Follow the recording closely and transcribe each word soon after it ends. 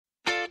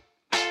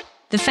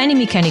The Fanny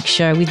Mechanics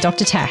Show with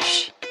Dr.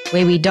 Tash,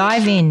 where we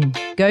dive in,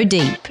 go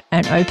deep,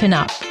 and open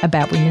up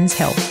about women's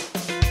health.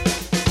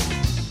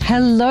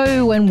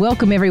 Hello and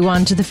welcome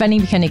everyone to the Fanny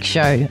Mechanics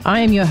Show. I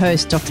am your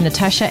host, Dr.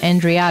 Natasha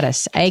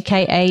Andriadis,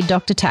 aka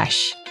Dr.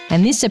 Tash.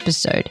 And this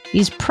episode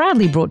is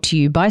proudly brought to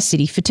you by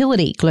City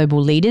Fertility,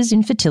 global leaders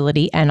in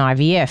fertility and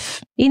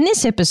IVF. In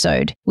this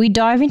episode, we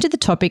dive into the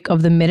topic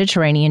of the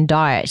Mediterranean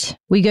diet.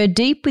 We go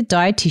deep with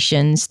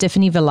dietitian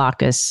Stefanie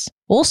Valakas,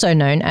 also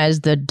known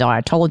as the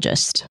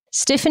dietologist.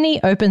 Stefanie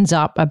opens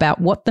up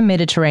about what the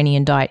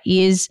Mediterranean diet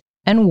is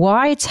and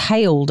why it's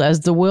hailed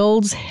as the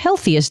world's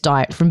healthiest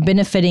diet from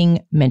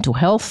benefiting mental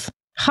health,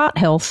 heart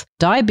health,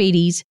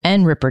 diabetes,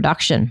 and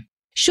reproduction.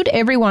 Should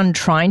everyone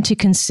trying to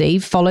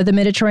conceive follow the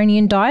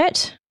Mediterranean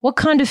diet? What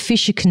kind of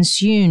fish are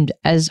consumed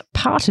as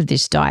part of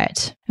this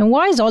diet? And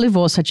why is olive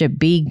oil such a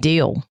big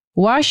deal?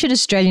 Why should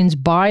Australians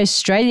buy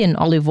Australian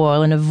olive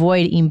oil and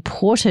avoid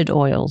imported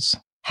oils?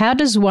 How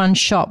does one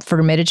shop for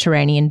a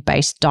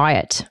Mediterranean-based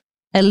diet?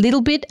 A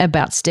little bit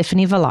about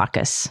Stefanie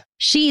Valakas.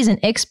 She is an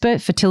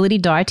expert fertility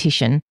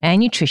dietitian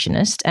and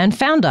nutritionist and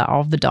founder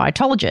of The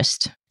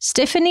Dietologist.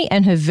 Stefanie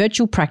and her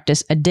virtual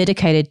practice are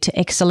dedicated to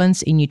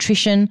excellence in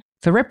nutrition,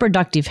 for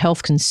reproductive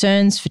health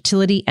concerns,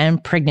 fertility,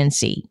 and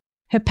pregnancy.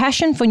 Her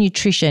passion for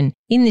nutrition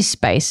in this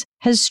space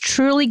has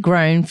truly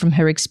grown from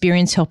her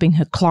experience helping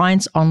her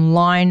clients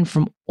online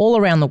from all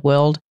around the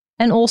world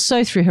and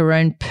also through her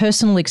own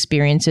personal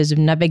experiences of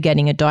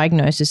navigating a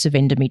diagnosis of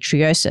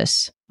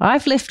endometriosis.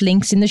 I've left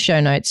links in the show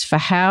notes for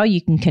how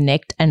you can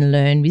connect and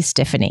learn with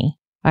Stefanie.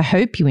 I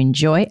hope you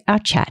enjoy our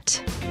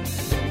chat.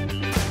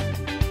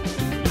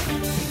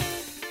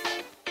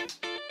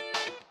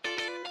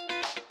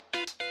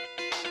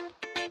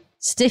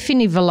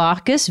 Stefanie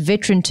Valakas,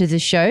 veteran to the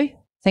show.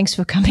 Thanks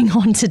for coming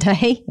on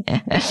today.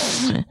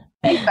 Thanks for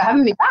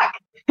having me back.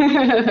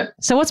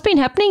 So what's been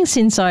happening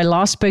since I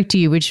last spoke to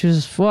you, which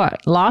was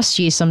last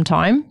year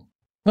sometime?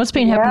 What's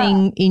been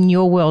happening in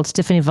your world,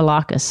 Stefanie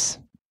Valakas?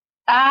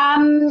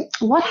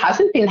 What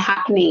hasn't been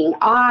happening?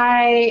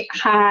 I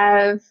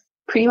have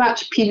pretty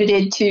much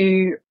pivoted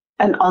to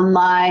an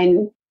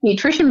online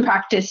nutrition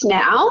practice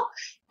now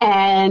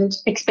and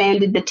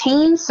expanded the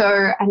team. So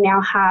I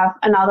now have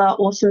another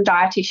awesome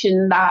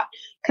dietitian that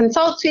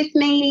consults with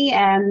me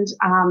and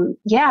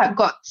I've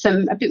got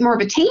a bit more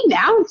of a team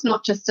now. It's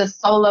not just a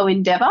solo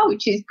endeavor,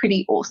 which is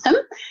pretty awesome.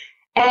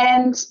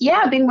 And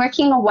I've been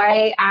working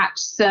away at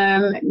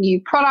some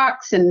new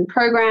products and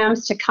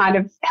programs to kind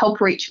of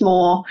help reach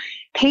more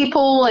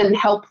people and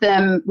help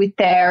them with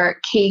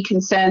their key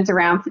concerns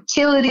around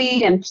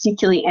fertility and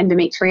particularly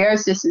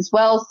endometriosis as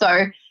well.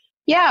 So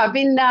I've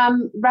been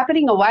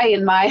rabbiting away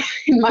in my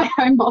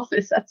home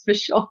office, that's for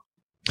sure.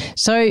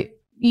 So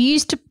you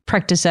used to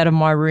practice out of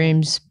my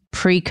rooms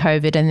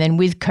pre-COVID, and then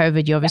with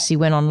COVID you obviously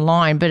went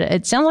online, but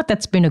it sounds like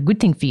that's been a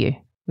good thing for you.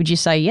 Would you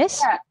say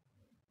yes?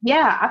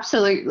 Yeah,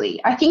 absolutely.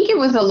 I think it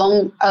was a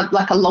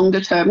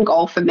longer term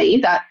goal for me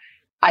that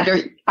I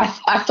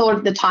thought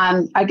at the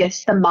time, I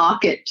guess the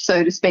market,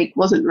 so to speak,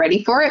 wasn't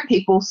ready for it.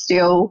 People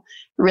still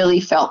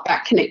really felt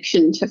that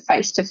connection to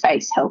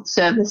face-to-face health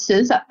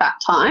services at that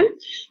time.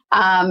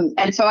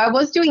 And so I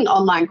was doing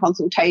online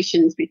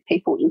consultations with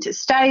people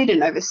interstate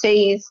and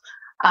overseas.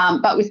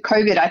 But with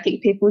COVID, I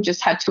think people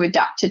just had to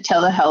adapt to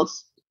telehealth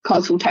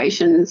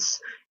consultations.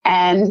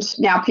 And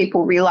now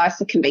people realise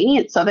the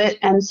convenience of it.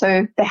 And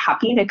so they're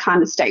happy to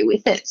kind of stay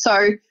with it.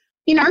 So,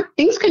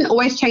 things can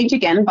always change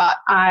again, but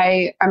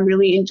I'm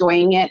really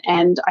enjoying it.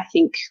 And I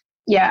think,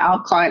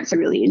 our clients are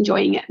really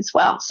enjoying it as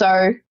well. So,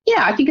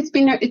 I think it's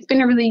been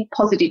a really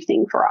positive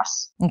thing for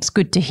us. It's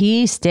good to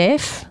hear,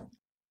 Steph.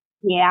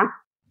 Yeah.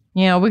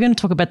 Yeah, we're going to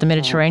talk about the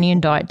Mediterranean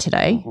diet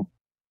today.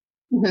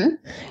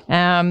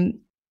 Mm-hmm.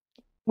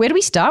 Where do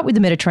we start with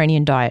the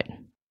Mediterranean diet?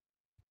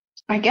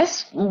 I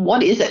guess,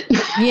 what is it?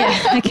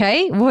 Yeah,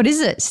 okay. What is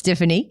it,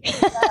 Stefanie?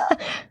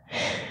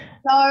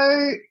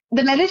 So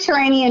the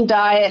Mediterranean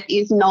diet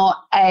is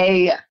not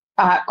a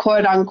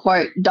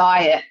quote-unquote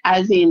diet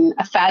as in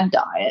a fad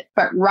diet,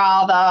 but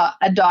rather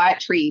a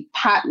dietary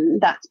pattern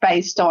that's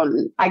based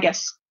on, I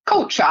guess,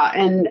 culture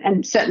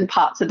and certain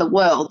parts of the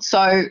world.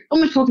 So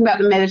when we're talking about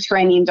the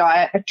Mediterranean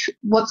diet,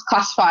 what's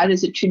classified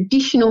as a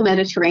traditional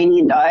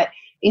Mediterranean diet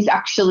is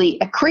actually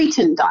a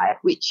Cretan diet,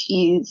 which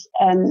is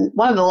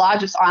one of the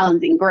largest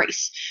islands in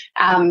Greece.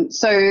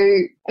 So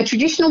a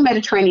traditional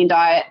Mediterranean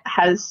diet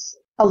has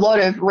a lot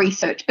of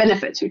research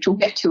benefits, which we'll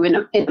get to in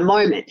a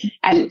moment,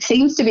 and it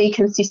seems to be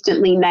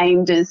consistently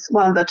named as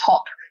one of the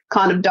top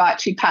kind of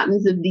dietary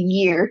patterns of the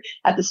year.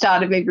 At the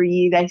start of every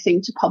year, they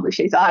seem to publish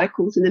these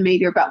articles in the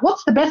media about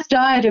what's the best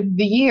diet of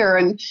the year,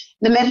 and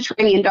the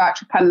Mediterranean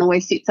dietary pattern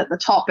always sits at the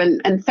top,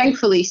 and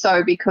thankfully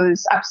so,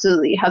 because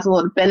absolutely it has a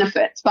lot of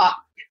benefits. But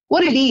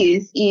what it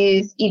is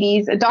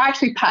a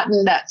dietary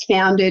pattern that's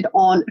founded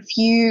on a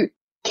few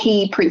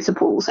key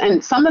principles,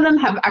 and some of them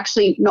have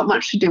actually not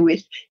much to do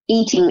with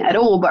eating at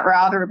all, but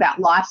rather about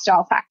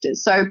lifestyle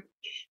factors. So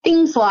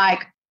things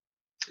like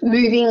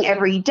moving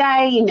every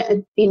day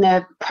in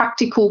a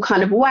practical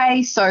kind of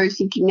way. So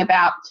thinking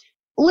about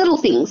little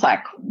things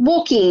like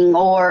walking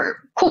or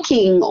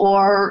cooking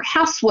or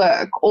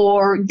housework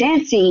or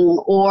dancing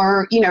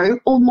or,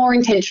 or more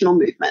intentional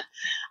movement.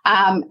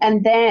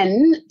 And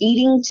then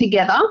eating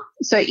together,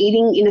 so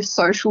eating in a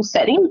social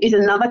setting, is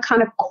another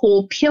kind of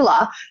core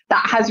pillar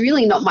that has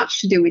really not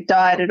much to do with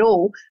diet at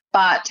all,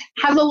 but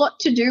has a lot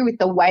to do with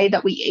the way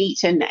that we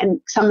eat and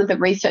some of the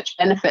research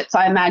benefits,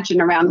 I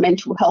imagine, around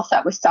mental health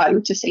that we're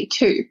starting to see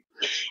too.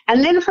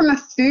 And then from a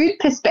food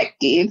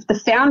perspective, the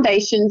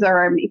foundations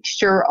are a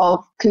mixture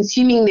of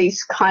consuming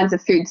these kinds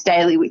of foods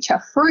daily, which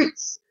are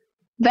fruits,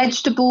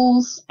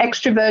 vegetables,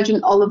 extra virgin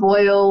olive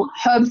oil,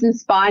 herbs and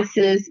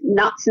spices,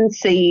 nuts and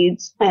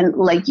seeds, and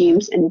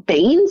legumes and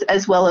beans,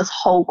 as well as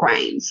whole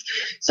grains.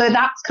 So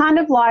that's kind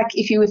of like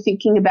if you were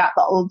thinking about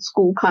the old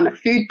school kind of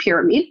food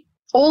pyramid,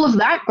 all of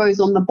that goes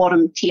on the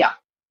bottom tier.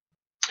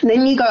 And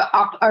then you go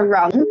up a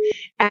rung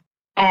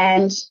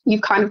and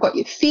you've kind of got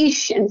your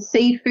fish and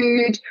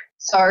seafood.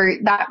 So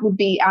that would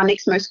be our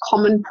next most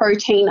common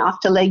protein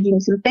after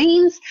legumes and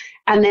beans.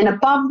 And then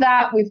above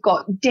that, we've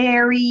got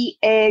dairy,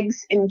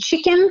 eggs, and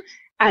chicken.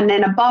 And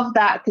then above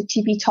that, the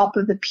tippy top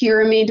of the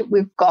pyramid,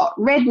 we've got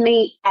red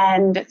meat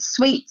and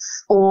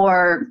sweets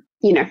or,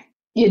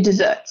 your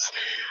desserts.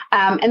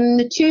 And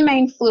the two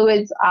main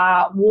fluids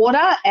are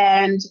water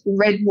and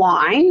red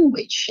wine,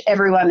 which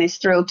everyone is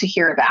thrilled to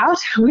hear about,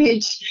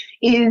 which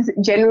is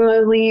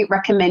generally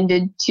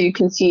recommended to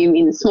consume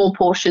in small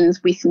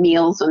portions with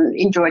meals and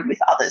enjoyed with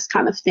others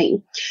kind of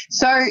thing.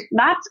 So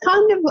that's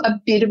kind of a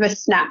bit of a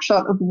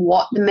snapshot of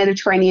what the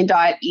Mediterranean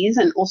diet is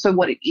and also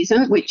what it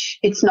isn't, which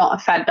it's not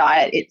a fad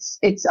diet.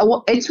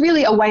 It's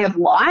really a way of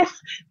life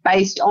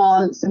based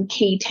on some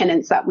key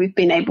tenets that we've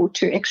been able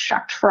to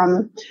extract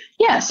from,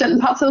 certain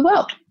parts of the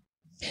world.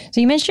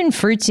 So you mentioned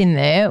fruits in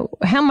there.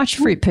 How much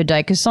fruit per day?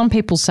 Because some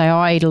people say,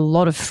 I eat a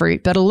lot of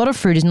fruit, but a lot of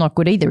fruit is not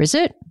good either, is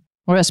it?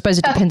 Or I suppose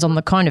it depends on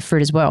the kind of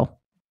fruit as well.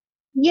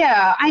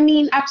 Yeah, I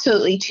mean,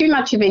 absolutely. Too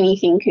much of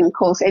anything can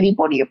cause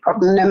anybody a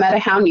problem, no matter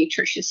how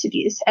nutritious it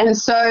is. And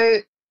so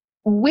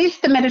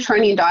with the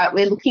Mediterranean diet,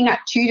 we're looking at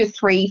 2 to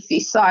 3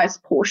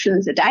 fist-sized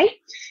portions a day,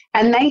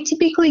 and they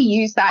typically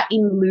use that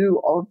in lieu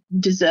of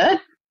dessert.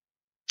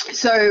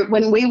 So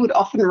when we would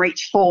often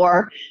reach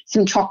for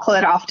some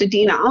chocolate after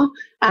dinner,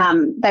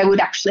 they would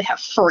actually have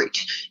fruit.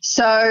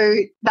 So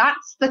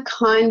that's the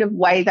kind of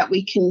way that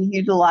we can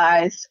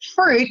utilize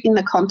fruit in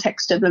the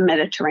context of a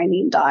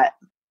Mediterranean diet.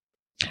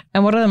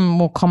 And what are the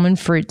more common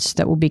fruits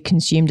that will be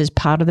consumed as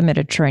part of the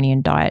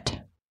Mediterranean diet?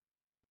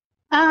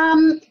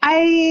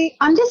 I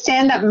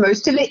understand that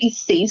most of it is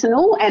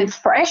seasonal and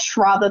fresh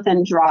rather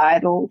than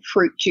dried or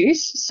fruit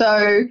juice.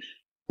 So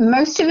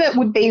most of it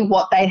would be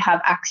what they have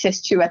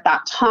access to at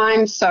that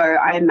time. So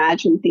I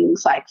imagine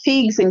things like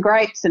figs and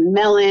grapes and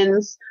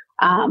melons,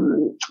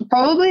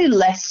 probably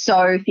less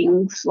so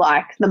things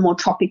like the more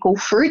tropical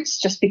fruits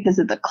just because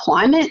of the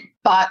climate,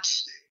 but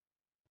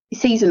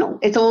seasonal.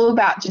 It's all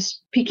about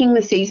just picking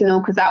the seasonal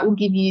because that will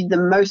give you the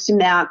most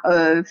amount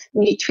of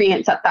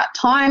nutrients at that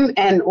time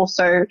and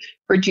also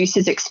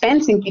reduces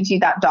expense and gives you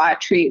that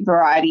dietary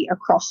variety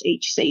across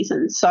each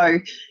season. So,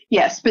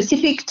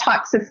 specific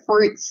types of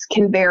fruits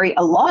can vary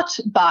a lot,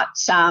 but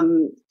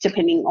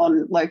depending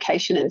on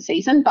location and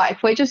season. But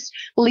if we're just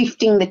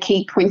lifting the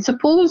key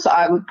principles,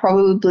 I would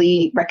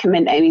probably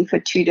recommend aiming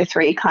for 2 to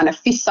 3 kind of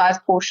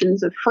fist-sized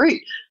portions of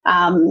fruit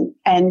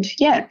and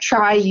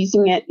try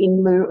using it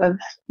in lieu of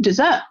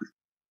dessert.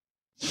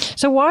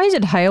 So why is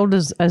it hailed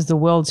as the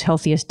world's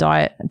healthiest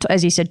diet?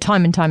 As you said,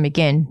 time and time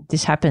again,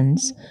 this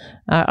happens.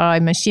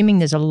 I'm assuming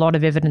there's a lot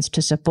of evidence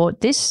to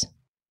support this.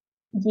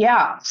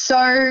 Yeah,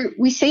 so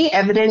we see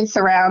evidence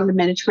around the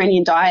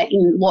Mediterranean diet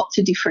in lots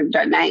of different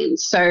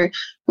domains. So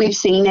we've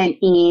seen it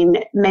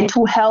in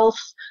mental health.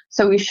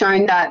 So we've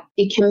shown that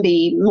it can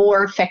be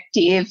more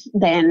effective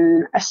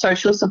than a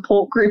social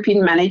support group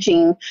in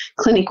managing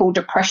clinical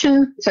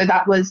depression. So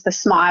that was the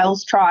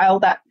SMILES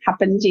trial that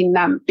happened in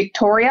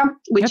Victoria,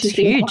 which is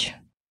huge.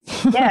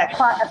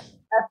 Quite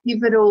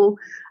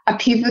a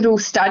pivotal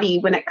study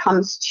when it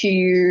comes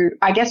to,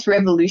 I guess,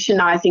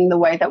 revolutionizing the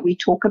way that we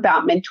talk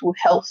about mental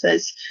health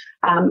as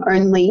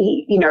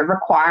only,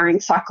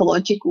 requiring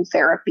psychological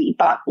therapy,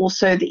 but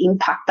also the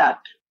impact that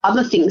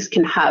other things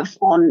can have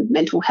on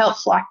mental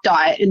health, like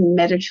diet, and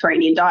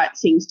Mediterranean diet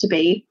seems to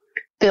be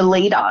the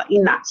leader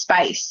in that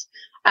space.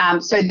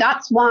 So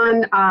that's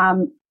one.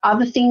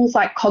 Other things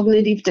like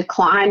cognitive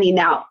decline in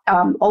our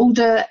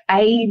older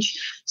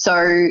age,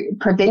 so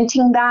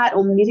preventing that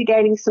or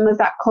mitigating some of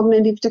that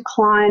cognitive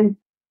decline.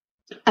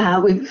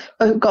 We've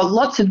got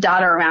lots of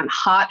data around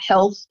heart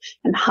health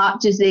and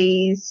heart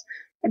disease.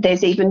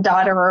 There's even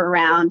data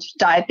around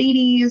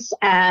diabetes.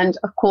 And,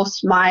 of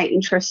course, my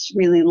interests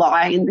really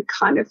lie in the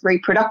kind of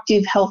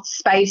reproductive health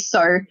space.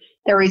 So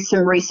there is some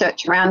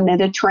research around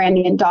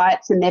Mediterranean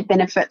diets and their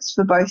benefits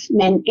for both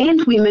men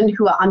and women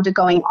who are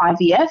undergoing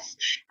IVF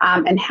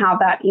and how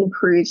that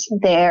improves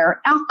their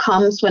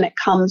outcomes when it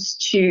comes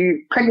to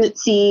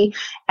pregnancy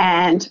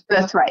and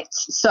birth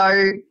rates.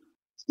 So,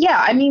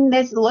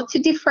 there's lots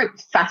of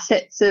different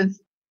facets of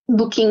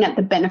looking at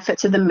the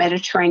benefits of the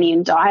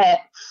Mediterranean diet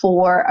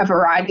for a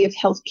variety of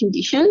health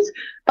conditions,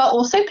 but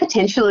also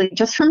potentially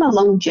just from a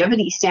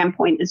longevity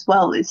standpoint as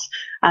well as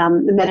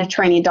the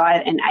Mediterranean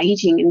diet and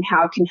aging and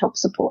how it can help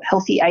support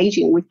healthy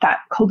aging with that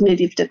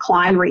cognitive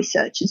decline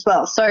research as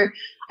well. So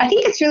I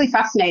think it's really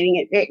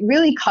fascinating. It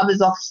really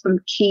covers off some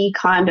key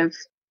kind of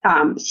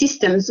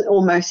systems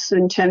almost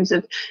in terms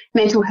of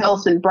mental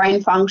health and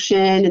brain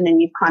function, and then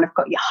you've kind of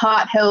got your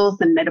heart health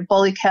and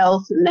metabolic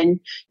health, and then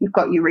you've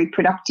got your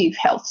reproductive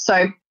health.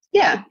 So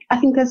yeah, I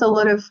think there's a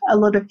lot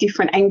of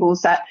different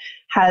angles that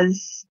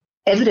has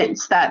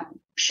evidence that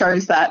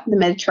shows that the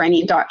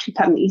Mediterranean dietary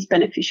pattern is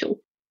beneficial.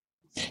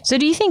 So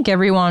do you think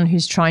everyone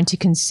who's trying to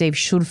conceive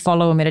should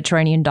follow a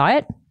Mediterranean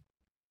diet?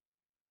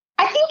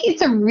 I think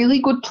it's a really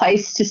good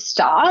place to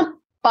start.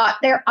 But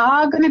there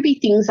are going to be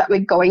things that we're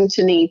going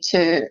to need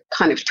to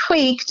kind of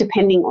tweak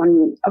depending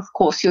on, of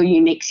course, your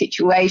unique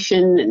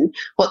situation and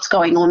what's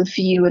going on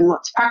for you and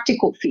what's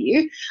practical for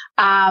you.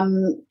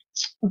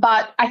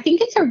 But I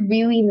think it's a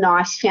really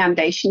nice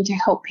foundation to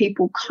help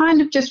people kind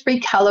of just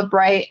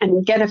recalibrate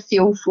and get a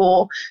feel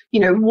for,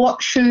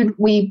 what should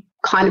we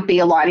kind of be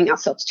aligning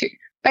ourselves to.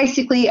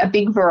 Basically, a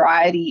big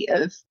variety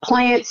of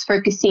plants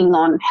focusing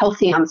on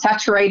healthy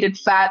unsaturated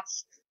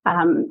fats,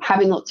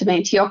 having lots of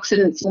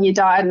antioxidants in your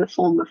diet in the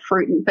form of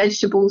fruit and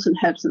vegetables and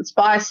herbs and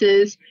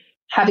spices,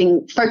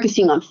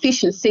 focusing on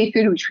fish and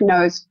seafood, which we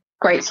know is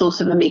a great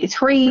source of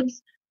omega-3s,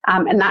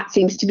 and that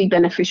seems to be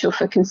beneficial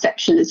for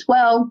conception as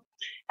well.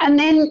 And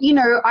then,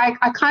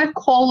 I kind of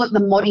call it the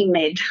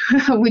Modi-Med,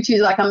 which is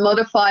like a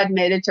modified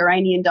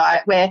Mediterranean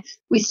diet where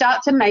we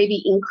start to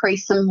maybe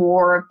increase some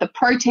more of the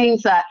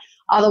proteins that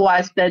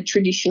otherwise the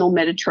traditional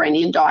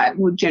Mediterranean diet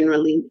would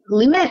generally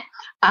limit,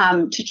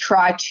 to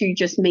try to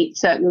just meet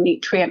certain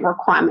nutrient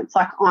requirements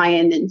like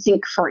iron and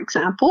zinc, for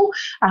example,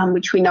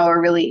 which we know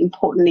are really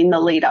important in the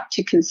lead up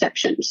to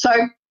conception. So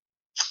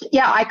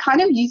yeah, I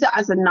kind of use it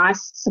as a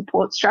nice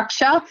support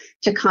structure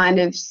to kind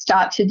of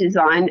start to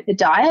design a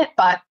diet,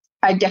 but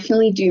I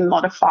definitely do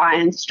modify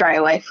and stray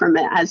away from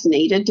it as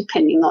needed,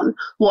 depending on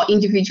what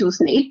individuals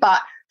need.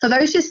 But for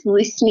those just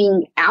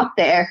listening out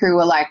there who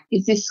are like,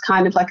 is this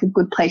kind of like a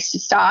good place to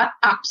start?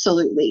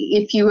 Absolutely.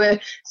 If you were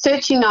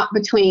searching up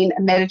between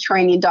a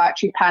Mediterranean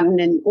dietary pattern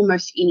and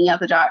almost any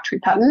other dietary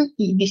pattern,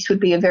 this would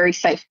be a very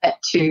safe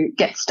bet to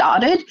get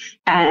started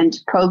and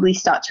probably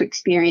start to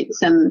experience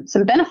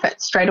some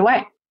benefits straight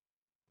away.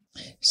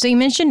 So you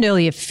mentioned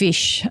earlier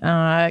fish.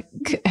 Can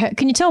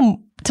you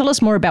tell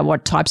us more about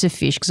what types of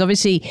fish? Because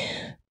obviously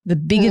the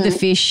bigger the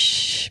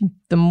fish,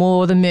 the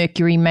more the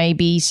mercury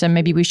maybe. So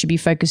maybe we should be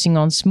focusing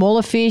on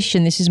smaller fish,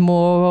 and this is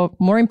more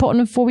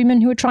important for women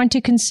who are trying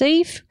to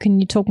conceive. Can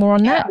you talk more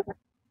on that?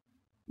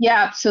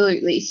 Yeah,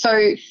 absolutely.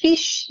 So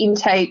fish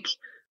intake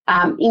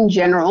in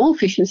general,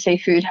 fish and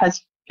seafood has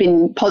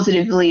been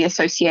positively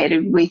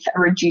associated with a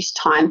reduced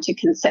time to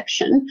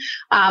conception.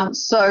 And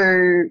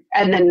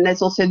then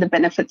there's also the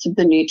benefits of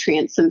the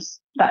nutrients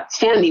that's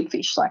found in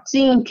fish like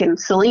zinc and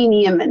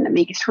selenium and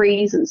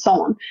omega-3s and so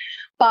on.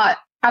 But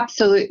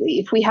absolutely,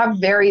 if we have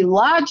very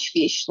large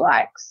fish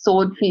like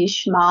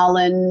swordfish,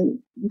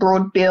 marlin,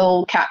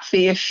 broadbill,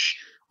 catfish,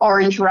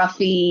 orange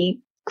roughy,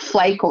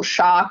 flake or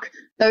shark,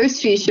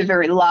 those fish are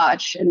very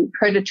large and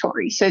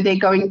predatory. So they're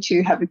going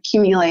to have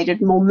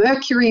accumulated more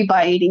mercury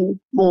by eating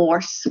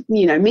more,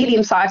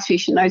 medium-sized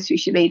fish, and those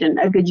fish have eaten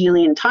a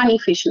gajillion tiny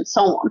fish and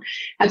so on.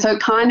 And so it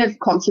kind of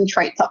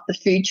concentrates up the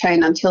food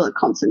chain until it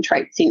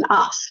concentrates in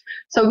us.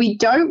 So we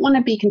don't want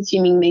to be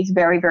consuming these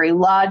very, very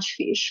large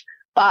fish.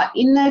 But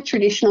in the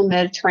traditional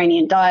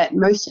Mediterranean diet,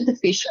 most of the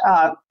fish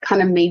are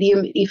kind of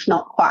medium, if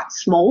not quite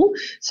small.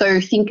 So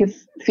think of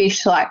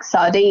fish like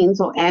sardines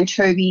or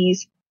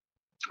anchovies,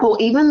 or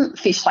even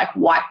fish like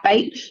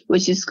whitebait,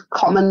 which is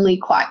commonly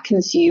quite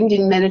consumed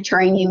in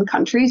Mediterranean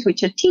countries,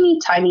 which are teeny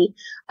tiny,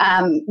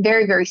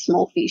 very, very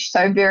small fish,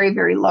 so very,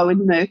 very low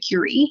in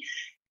mercury.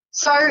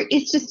 So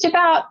it's just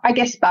about, I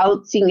guess,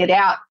 balancing it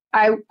out.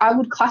 I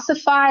would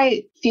classify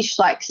fish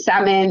like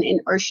salmon and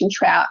ocean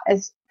trout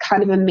as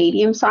kind of a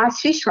medium-sized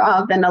fish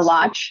rather than a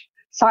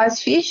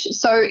large-sized fish.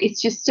 So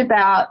it's just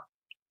about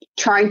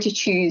trying to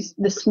choose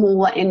the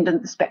smaller end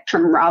of the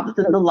spectrum rather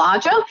than the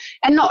larger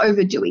and not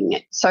overdoing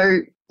it. So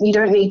you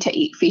don't need to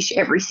eat fish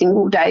every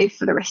single day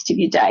for the rest of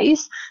your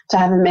days to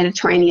have a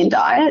Mediterranean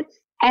diet.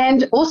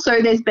 And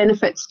also there's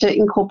benefits to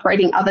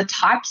incorporating other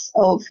types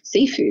of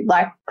seafood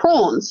like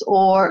prawns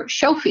or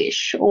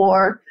shellfish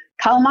or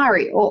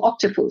calamari or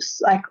octopus.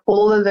 Like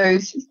all of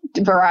those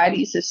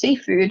varieties of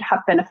seafood have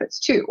benefits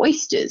too.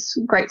 Oysters,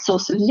 great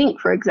source of zinc,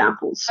 for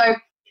example. So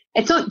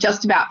it's not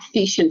just about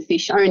fish and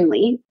fish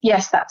only.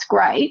 Yes, that's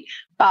great,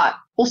 but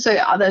also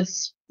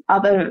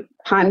other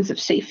kinds of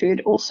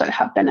seafood also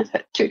have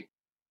benefit too.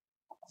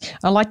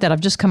 I like that. I've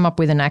just come up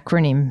with an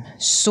acronym: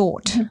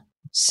 SORT.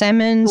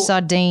 Salmon,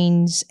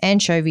 sardines,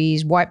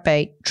 anchovies,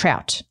 whitebait,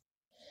 trout.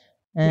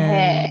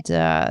 And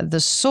the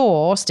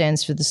SOR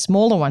stands for the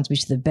smaller ones,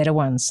 which are the better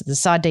ones. The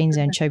sardines,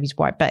 anchovies,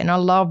 whitebait. And I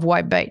love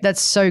whitebait.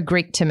 That's so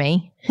Greek to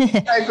me.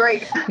 So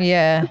Greek.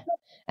 Yeah.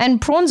 And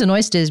prawns and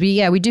oysters,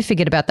 we do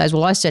forget about those.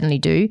 Well, I certainly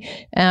do.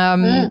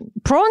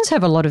 Prawns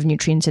have a lot of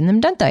nutrients in them,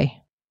 don't they?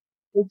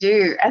 They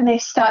do, and they're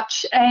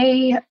such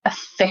a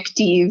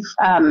effective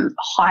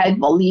high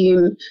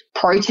volume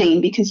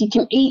protein because you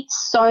can eat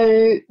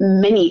so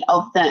many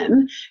of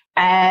them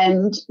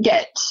and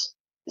get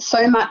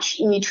so much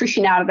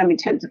nutrition out of them in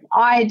terms of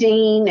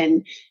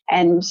iodine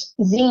and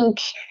zinc.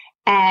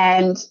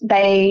 And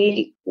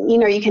they,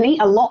 you can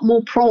eat a lot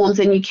more prawns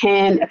than you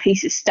can a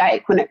piece of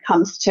steak when it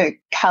comes to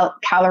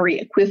calorie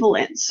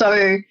equivalent. So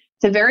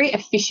it's a very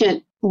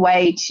efficient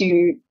way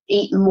to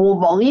eat more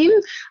volume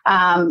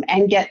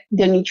and get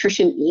the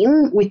nutrition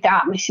in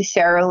without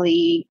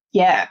necessarily,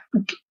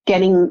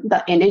 getting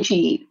the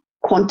energy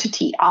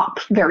quantity up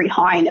very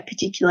high in a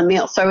particular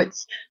meal. So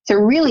it's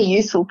a really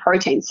useful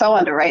protein, so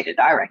underrated,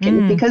 I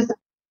reckon, because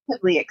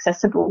it's really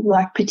accessible,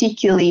 like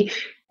particularly,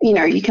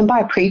 you can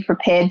buy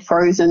pre-prepared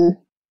frozen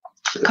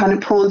kind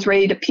of prawns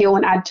ready to peel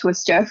and add to a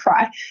stir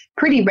fry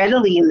pretty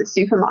readily in the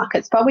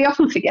supermarkets, but we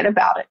often forget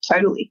about it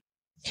totally.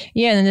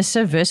 Yeah, and they're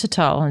so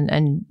versatile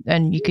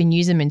and you can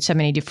use them in so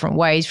many different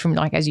ways from,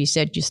 like, as you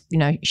said, just,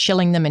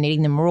 shelling them and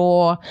eating them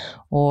raw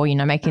or,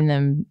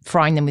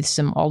 frying them with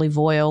some olive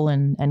oil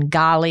and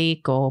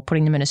garlic or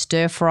putting them in a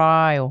stir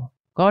fry or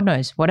God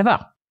knows, whatever.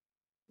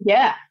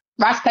 Yeah.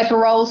 Rice paper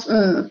rolls,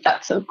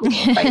 that's a good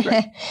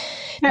favourite.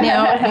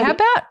 Now, how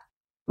about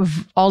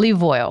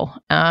olive oil?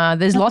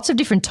 There's lots of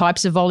different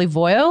types of olive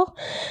oil.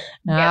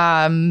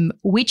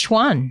 Which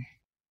one?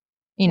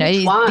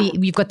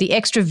 You've got the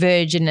extra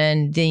virgin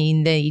and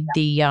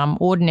the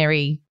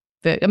ordinary.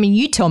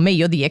 You tell me,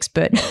 you're the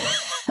expert.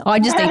 I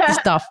just eat the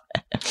stuff.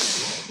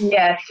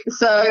 Yes.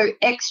 So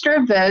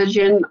extra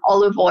virgin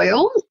olive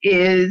oil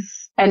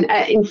is, and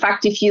in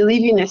fact, if you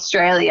live in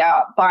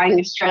Australia, buying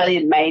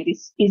Australian made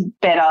is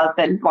better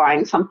than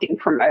buying something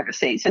from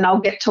overseas. And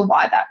I'll get to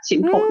why that's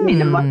important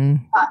in a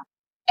moment.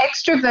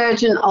 Extra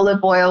virgin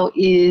olive oil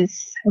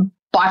is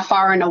by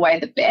far and away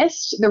the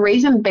best. The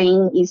reason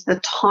being is the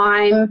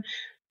time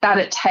that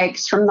it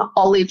takes from the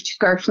olive to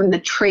go from the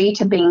tree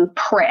to being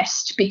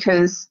pressed,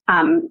 because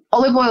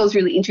olive oil is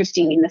really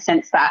interesting in the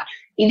sense that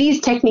it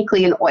is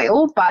technically an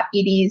oil, but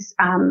it is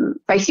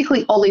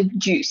basically olive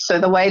juice. So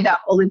the way that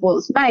olive oil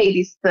is made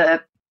is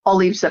the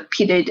olives are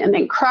pitted and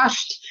then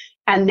crushed,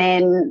 and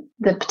then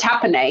the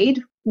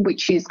tapenade,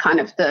 which is kind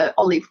of the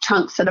olive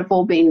chunks that have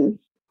all been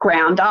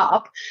ground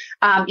up,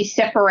 is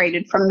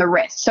separated from the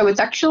rest. So it's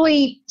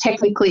actually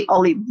technically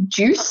olive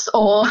juice,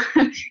 or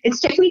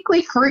it's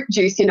technically fruit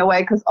juice in a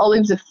way, because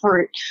olives are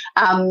fruit.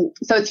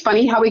 So it's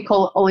funny how we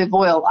call it olive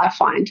oil, I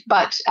find,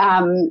 but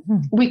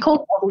we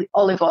call it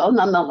olive oil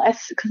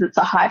nonetheless because it's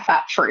a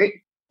high-fat fruit.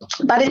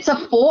 But it's a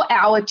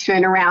 4-hour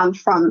turnaround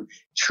from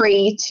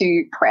tree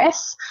to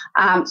press.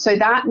 So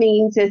that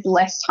means there's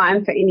less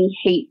time for any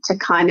heat to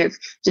kind of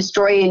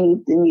destroy any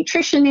of the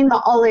nutrition in the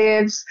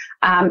olives.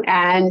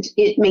 And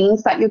it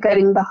means that you're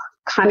getting the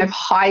kind of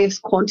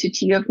highest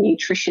quantity of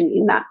nutrition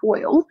in that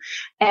oil.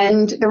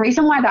 And the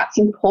reason why that's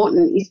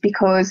important is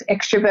because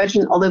extra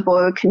virgin olive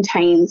oil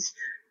contains,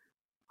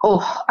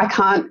 I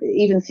can't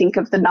even think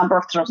of the number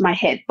off the top of my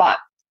head, but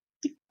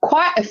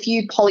quite a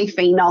few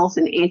polyphenols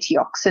and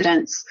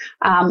antioxidants,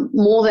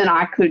 more than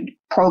I could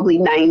probably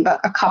name, but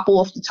a couple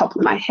off the top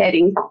of my head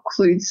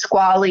include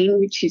squalene,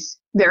 which is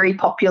very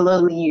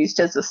popularly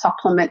used as a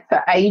supplement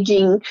for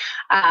aging,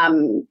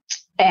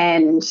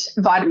 and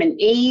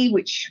vitamin E,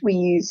 which we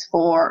use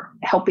for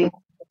helping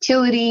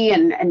fertility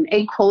and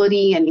egg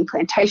quality and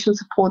implantation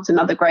supports,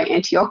 another great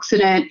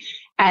antioxidant.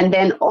 And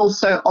then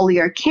also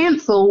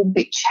oleocanthal,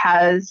 which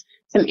has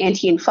some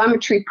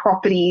anti-inflammatory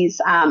properties,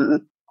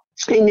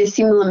 in a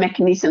similar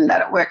mechanism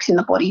that it works in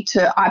the body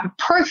to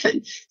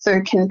ibuprofen. So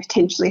it can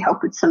potentially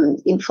help with some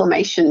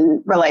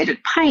inflammation-related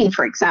pain,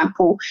 for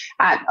example,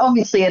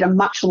 obviously at a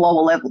much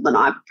lower level than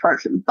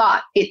ibuprofen,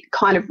 but it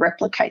kind of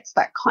replicates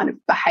that kind of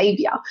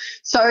behaviour.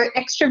 So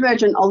extra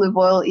virgin olive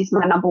oil is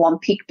my number one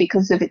pick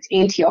because of its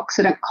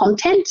antioxidant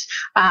content,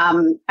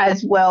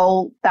 as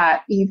well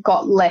that you've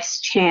got less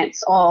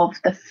chance of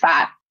the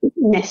fat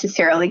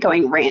necessarily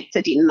going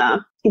rancid in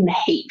the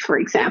heat, for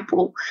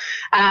example.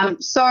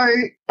 So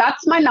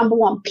that's my number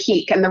one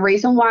pick. And the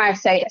reason why I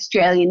say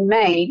Australian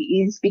made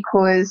is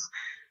because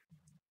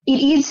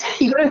it is,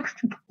 you got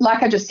to,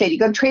 like I just said, you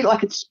got to treat it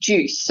like it's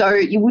juice. So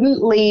you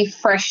wouldn't leave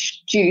fresh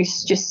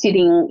juice just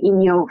sitting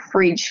in your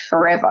fridge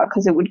forever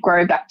because it would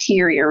grow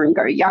bacteria and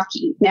go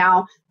yucky.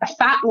 Now, a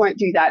fat won't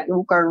do that. It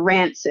will go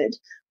rancid.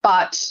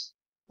 But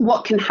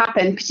what can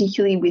happen,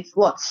 particularly with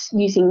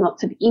using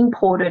lots of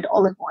imported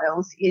olive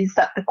oils, is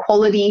that the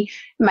quality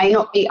may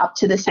not be up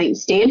to the same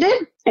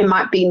standard. It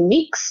might be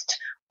mixed,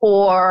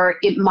 or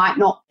it might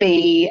not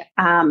be,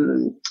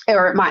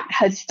 or it might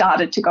have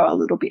started to go a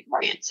little bit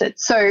rancid.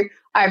 So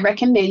I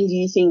recommend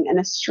using an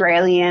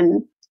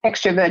Australian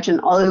extra virgin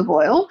olive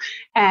oil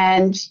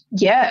and,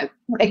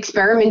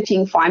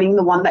 experimenting, finding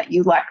the one that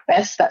you like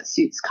best that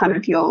suits kind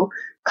of your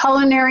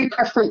culinary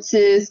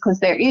preferences, because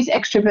there is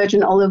extra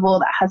virgin olive oil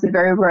that has a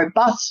very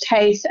robust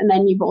taste, and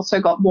then you've also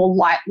got more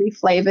lightly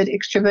flavored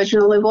extra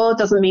virgin olive oil. It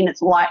doesn't mean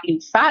it's light in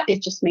fat,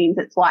 it just means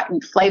it's light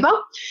in flavor.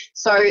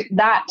 So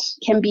that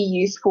can be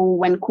useful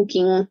when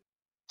cooking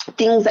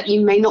things that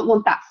you may not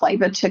want that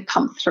flavor to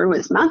come through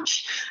as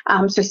much.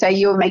 So say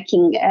you're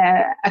making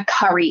a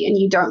curry and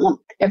you don't want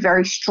a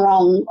very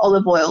strong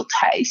olive oil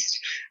taste,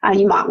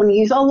 you might want to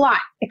use a light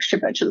extra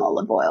virgin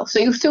olive oil. So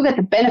you'll still get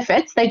the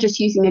benefits. They're just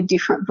using a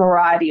different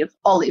variety of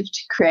olive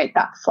to create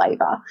that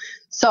flavor.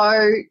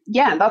 So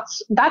yeah,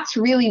 that's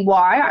really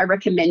why I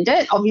recommend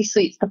it.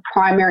 Obviously, it's the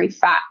primary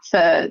fat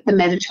for the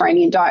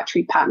Mediterranean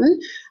dietary pattern.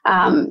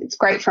 It's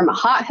great from a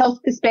heart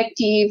health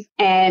perspective,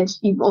 and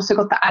you've also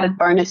got the added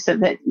bonus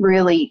of it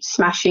really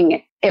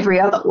smashing every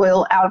other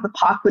oil out of the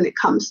park when it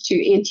comes to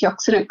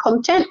antioxidant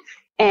content.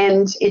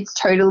 And it's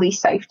totally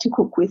safe to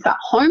cook with at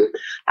home.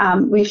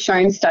 We've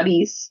shown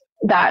studies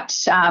show that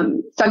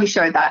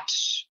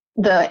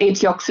the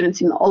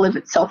antioxidants in the olive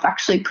itself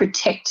actually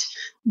protect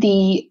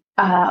the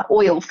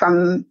oil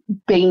from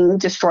being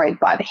destroyed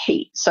by the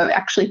heat. So it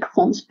actually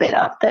performs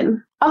better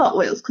than other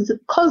oils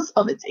because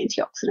of its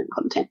antioxidant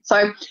content.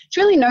 So it's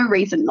really no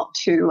reason not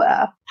to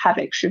have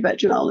extra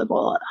virgin olive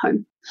oil at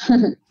home.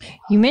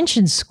 You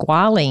mentioned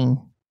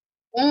squalene.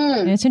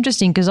 And it's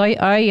interesting because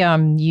I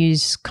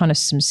use kind of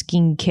some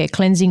skincare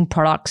cleansing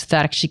products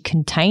that actually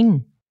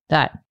contain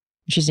that,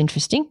 which is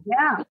interesting.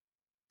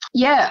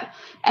 Yeah.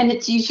 And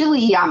it's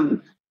usually,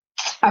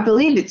 I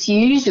believe it's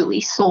usually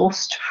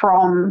sourced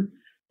from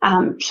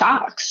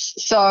sharks.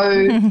 So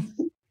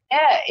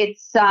yeah,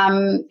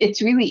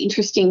 it's really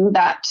interesting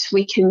that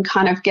we can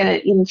kind of get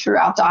it in through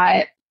our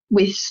diet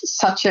with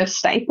such a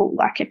staple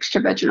like extra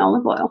virgin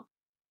olive oil.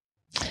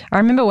 I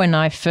remember when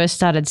I first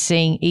started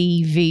seeing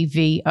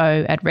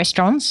EVVO at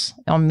restaurants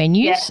on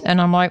menus, and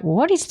I'm like,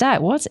 what is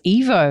that? What's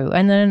Evo?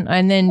 And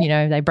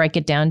then they break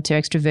it down to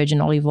extra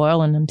virgin olive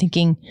oil, and I'm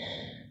thinking,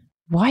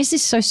 why is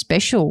this so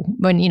special?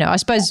 When, I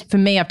suppose for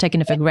me, I've taken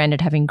it for granted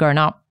having grown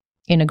up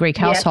in a Greek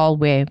household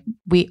where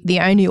the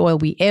only oil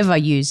we ever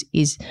use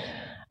is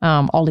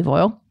olive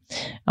oil.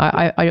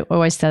 I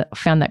always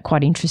found that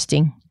quite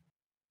interesting.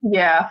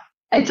 Yeah.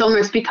 It's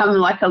almost become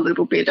like a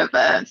little bit of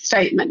a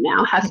statement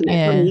now, hasn't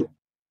it? Yeah.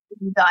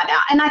 Dine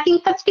out. And I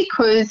think that's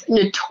because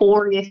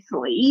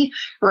notoriously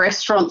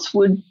restaurants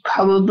would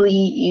probably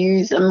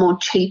use a more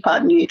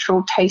cheaper,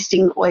 neutral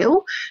tasting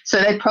oil.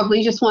 So they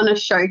probably just want to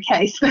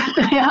showcase that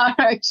they are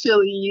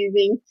actually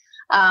using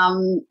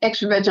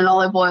extra virgin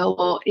olive oil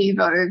or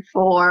Evo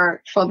for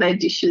their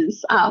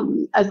dishes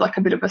as like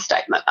a bit of a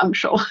statement, I'm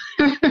sure.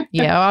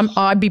 Yeah,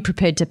 I'd be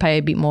prepared to pay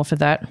a bit more for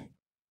that.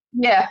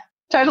 Yeah,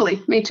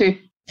 totally. Me too.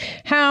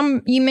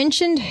 You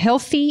mentioned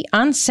healthy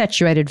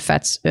unsaturated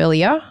fats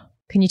earlier.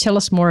 Can you tell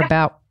us more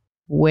about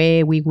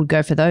where we would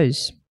go for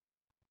those?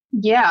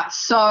 Yeah,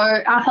 so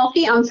our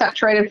healthy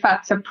unsaturated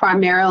fats are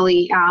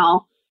primarily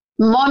our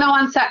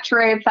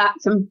monounsaturated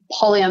fats and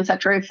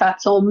polyunsaturated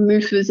fats, or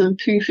MUFAs and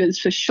PUFAs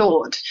for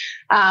short.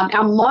 Our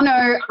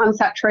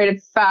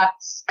monounsaturated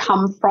fats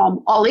come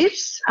from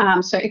olives,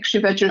 so extra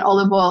virgin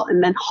olive oil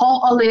and then whole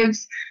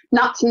olives,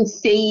 nuts and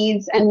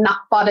seeds and nut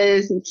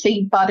butters and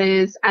seed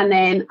butters, and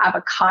then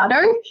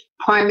avocado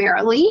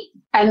primarily.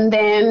 And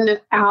then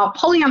our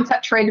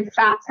polyunsaturated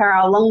fats are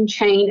our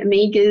long-chain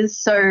omegas.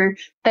 So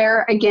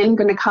they're, again,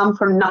 going to come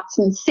from nuts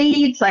and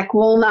seeds like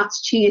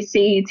walnuts, chia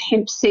seeds,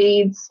 hemp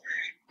seeds,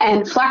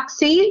 and flax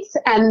seeds.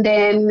 And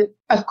then,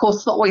 of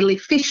course, the oily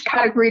fish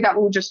category that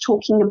we were just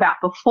talking about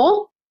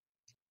before.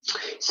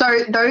 So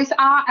those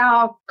are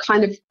our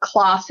kind of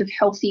class of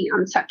healthy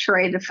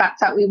unsaturated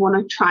fats that we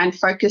want to try and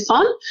focus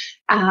on.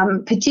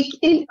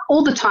 Particularly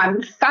all the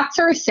time, fats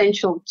are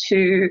essential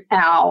to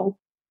our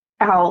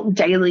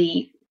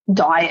daily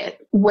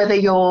diet, whatever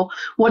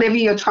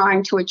you're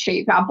trying to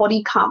achieve. Our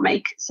body can't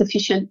make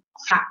sufficient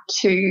fat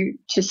to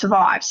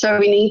survive, so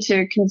we need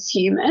to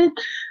consume it.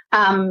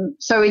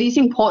 So it is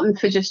important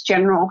for just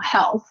general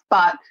health,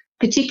 but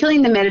particularly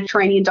in the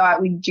Mediterranean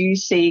diet, we do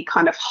see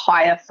kind of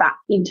higher fat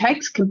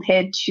intakes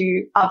compared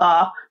to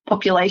other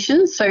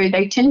populations. So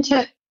they tend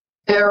to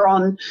err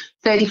on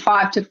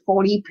 35 to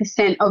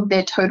 40% of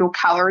their total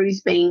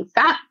calories being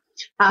fat.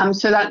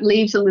 So that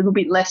leaves a little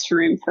bit less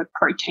room for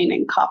protein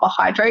and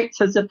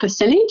carbohydrates as a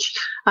percentage.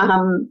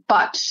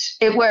 But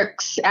it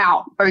works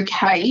out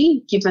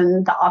okay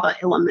given the other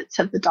elements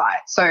of the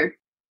diet. So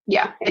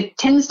yeah, it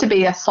tends to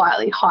be a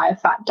slightly higher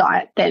fat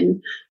diet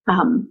than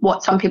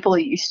what some people are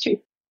used to.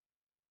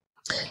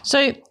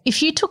 So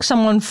if you took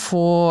someone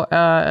for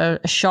a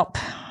shop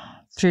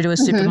through to a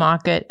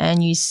supermarket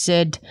and you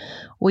said,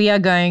 we are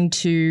going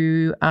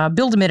to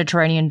build a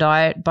Mediterranean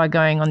diet by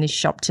going on this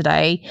shop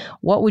today,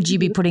 what would you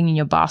be putting in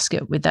your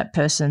basket with that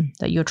person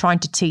that you're trying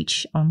to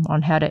teach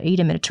on how to eat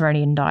a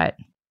Mediterranean diet?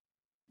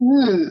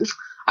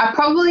 I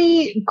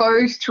probably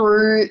go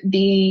through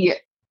the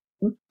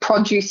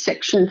produce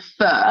section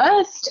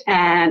first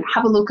and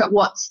have a look at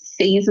what's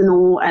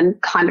seasonal and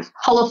kind of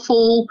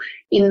colourful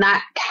in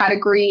that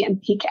category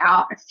and pick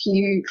out a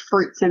few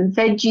fruits and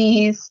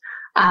veggies.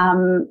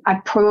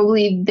 I'd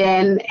probably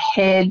then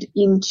head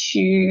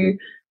into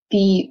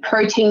the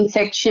protein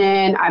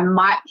section. I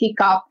might pick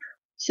up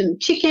some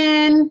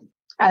chicken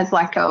as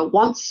like a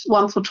once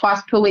or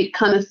twice per week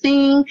kind of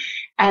thing.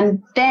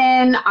 And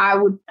then I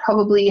would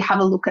probably have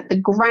a look at the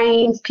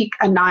grains, pick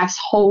a nice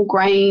whole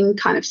grain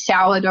kind of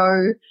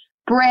sourdough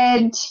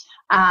bread,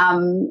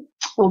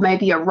 or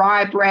maybe a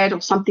rye bread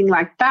or something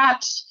like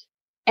that.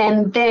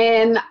 And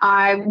then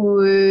I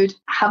would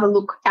have a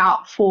look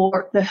out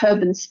for the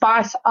herb and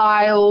spice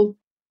aisle,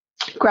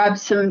 grab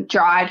some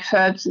dried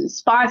herbs and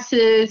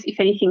spices. If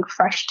anything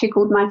fresh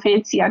tickled my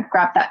fancy, I'd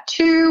grab that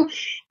too.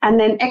 And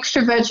then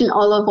extra virgin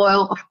olive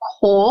oil, of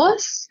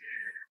course.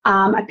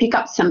 I pick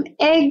up some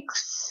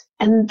eggs,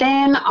 and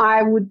then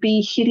I would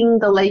be hitting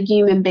the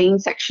legume and bean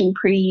section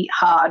pretty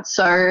hard.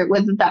 So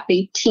whether that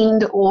be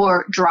tinned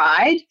or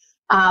dried,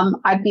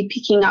 I'd be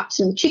picking up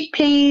some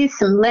chickpeas,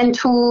 some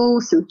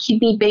lentils, some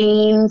kidney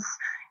beans,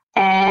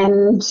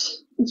 and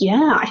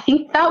yeah, I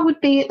think that would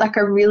be like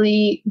a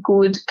really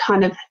good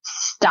kind of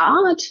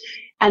start.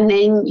 And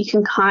then you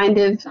can kind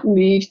of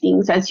move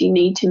things as you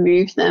need to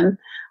move them.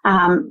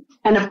 And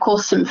of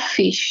course some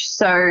fish.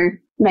 So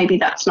maybe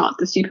that's not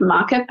the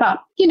supermarket,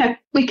 but you know,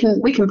 we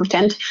can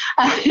pretend.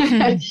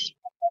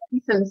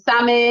 Some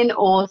salmon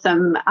or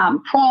some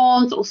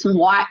prawns or some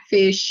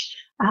whitefish.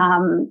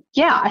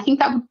 Yeah, I think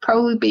that would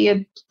probably be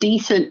a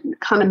decent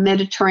kind of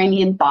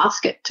Mediterranean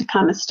basket to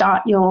kind of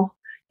start your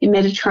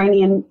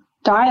Mediterranean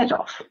diet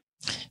off.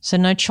 So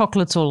no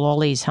chocolates or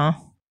lollies, huh?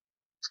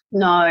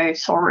 No,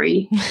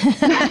 sorry.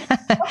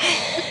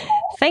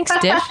 Thanks,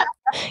 Steph.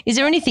 Is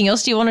there anything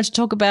else you wanted to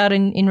talk about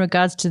in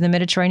regards to the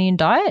Mediterranean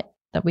diet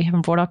that we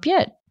haven't brought up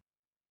yet?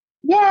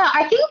 Yeah,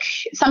 I think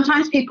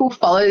sometimes people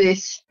follow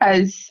this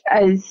as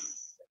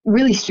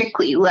really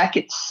strictly, like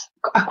it's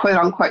a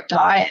quote-unquote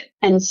diet.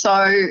 And so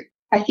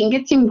I think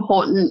it's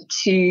important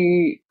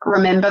to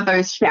remember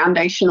those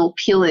foundational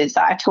pillars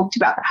that I talked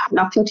about that have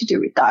nothing to do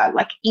with diet,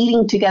 like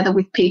eating together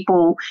with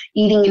people,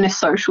 eating in a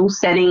social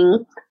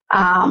setting,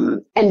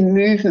 and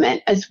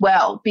movement as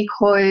well,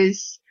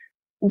 because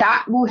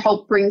that will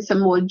help bring some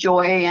more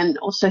joy and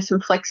also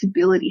some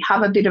flexibility.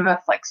 Have a bit of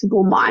a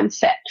flexible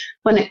mindset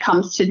when it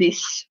comes to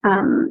this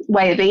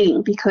way of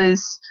eating,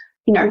 because,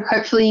 you know,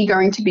 hopefully you're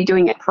going to be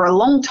doing it for a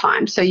long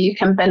time, so you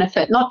can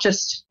benefit not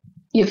just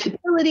your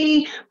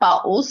fertility,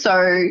 but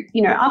also,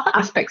 you know, other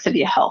aspects of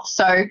your health.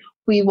 So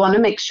we want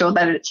to make sure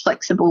that it's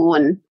flexible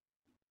and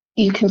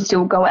you can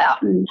still go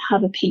out and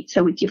have a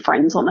pizza with your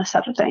friends on a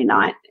Saturday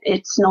night.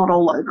 It's not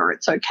all over.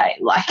 It's okay.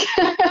 Like,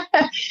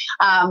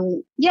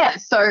 yeah,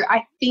 so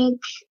I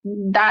think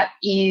that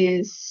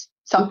is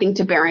something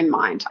to bear in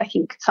mind. I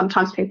think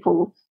sometimes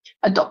people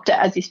adopt it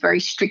as this very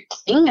strict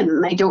thing and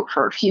then they do it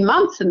for a few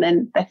months and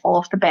then they fall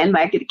off the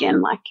bandwagon again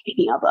like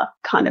any other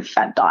kind of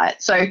fad diet.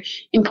 So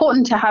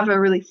important to have a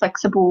really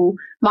flexible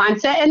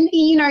mindset. And,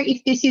 you know,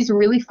 if this is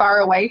really far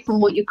away from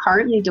what you're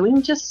currently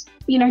doing, just,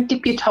 you know,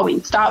 dip your toe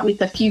in. Start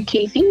with a few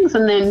key things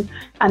and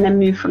then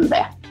move from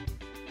there.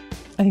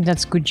 I think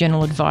that's good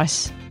general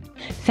advice.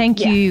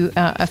 Thank you,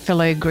 a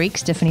fellow Greek,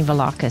 Stefanie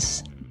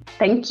Valakas.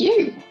 Thank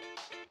you.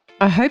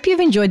 I hope you've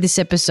enjoyed this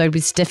episode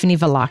with Stefanie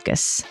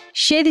Valakas.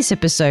 Share this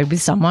episode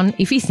with someone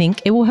if you think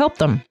it will help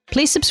them.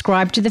 Please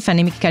subscribe to the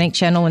Fanny Mechanic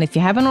channel, and if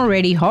you haven't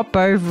already, hop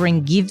over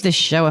and give the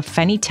show a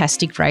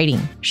fantastic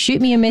rating.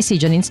 Shoot me a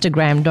message on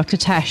Instagram, Dr.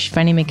 Tash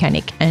Fanny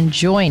Mechanic, and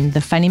join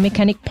the Fanny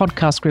Mechanic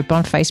podcast group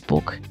on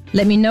Facebook.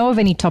 Let me know of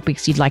any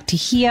topics you'd like to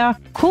hear,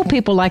 cool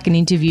people like an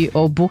interview,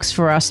 or books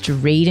for us to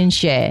read and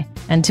share.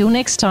 Until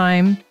next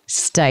time,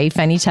 stay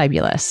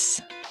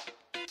fanny-tabulous.